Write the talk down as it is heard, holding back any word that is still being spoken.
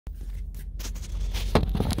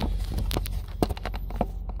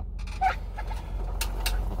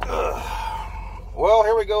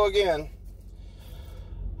we go again.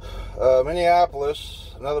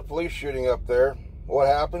 Minneapolis, another police shooting up there. What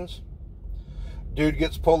happens? Dude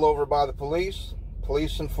gets pulled over by the police.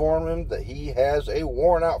 Police inform him that he has a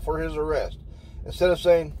warrant out for his arrest. Instead of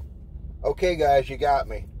saying, okay guys, you got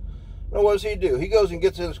me. Now what does he do? He goes and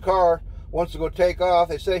gets in his car, wants to go take off.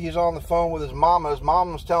 They say he's on the phone with his mama. His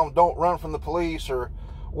mama's telling him don't run from the police or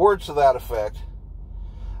words to that effect.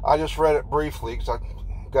 I just read it briefly because I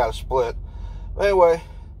got a split. But anyway,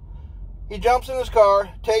 he jumps in his car,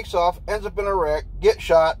 takes off, ends up in a wreck, gets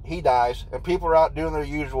shot, he dies, and people are out doing their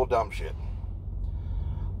usual dumb shit.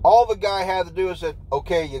 All the guy had to do is say,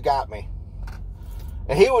 okay, you got me.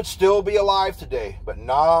 And he would still be alive today. But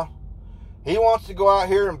nah, he wants to go out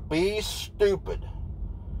here and be stupid.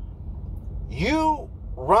 You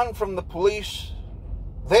run from the police,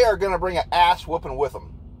 they are going to bring an ass whooping with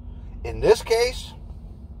them. In this case,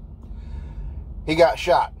 he got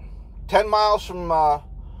shot 10 miles from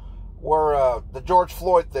where the George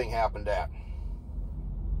Floyd thing happened at.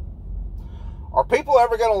 Are people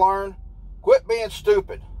ever going to learn? Quit being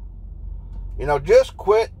stupid. You know, just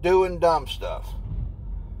quit doing dumb stuff.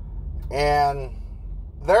 And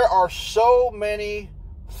there are so many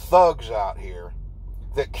thugs out here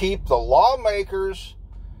that keep the lawmakers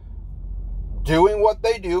doing what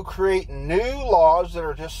they do, creating new laws that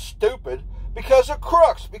are just stupid because of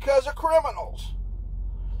crooks, because of criminals.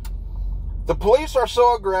 The police are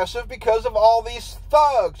so aggressive because of all these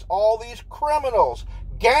thugs, all these criminals,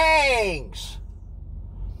 gangs.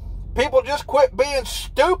 People just quit being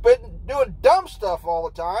stupid and doing dumb stuff all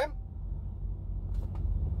the time.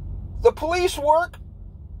 The police work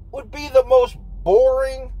would be the most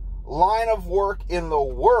boring line of work in the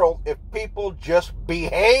world if people just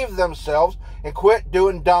behave themselves and quit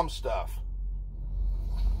doing dumb stuff.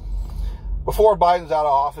 Before Biden's out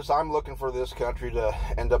of office, I'm looking for this country to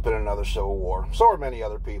end up in another civil war. So are many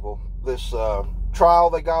other people. This trial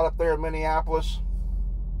they got up there in Minneapolis,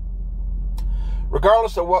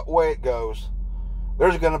 regardless of what way it goes,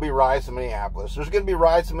 there's going to be riots in Minneapolis. There's going to be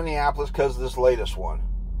riots in Minneapolis because of this latest one.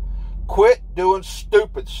 Quit doing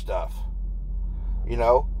stupid stuff. You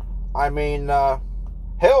know, I mean,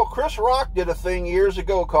 hell, Chris Rock did a thing years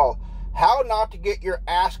ago called How Not to Get Your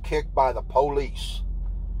Ass Kicked by the Police.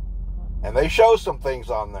 And they show some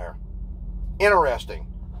things on there. Interesting,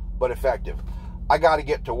 but effective. I got to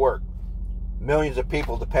get to work. Millions of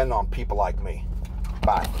people depend on people like me.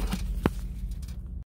 Bye.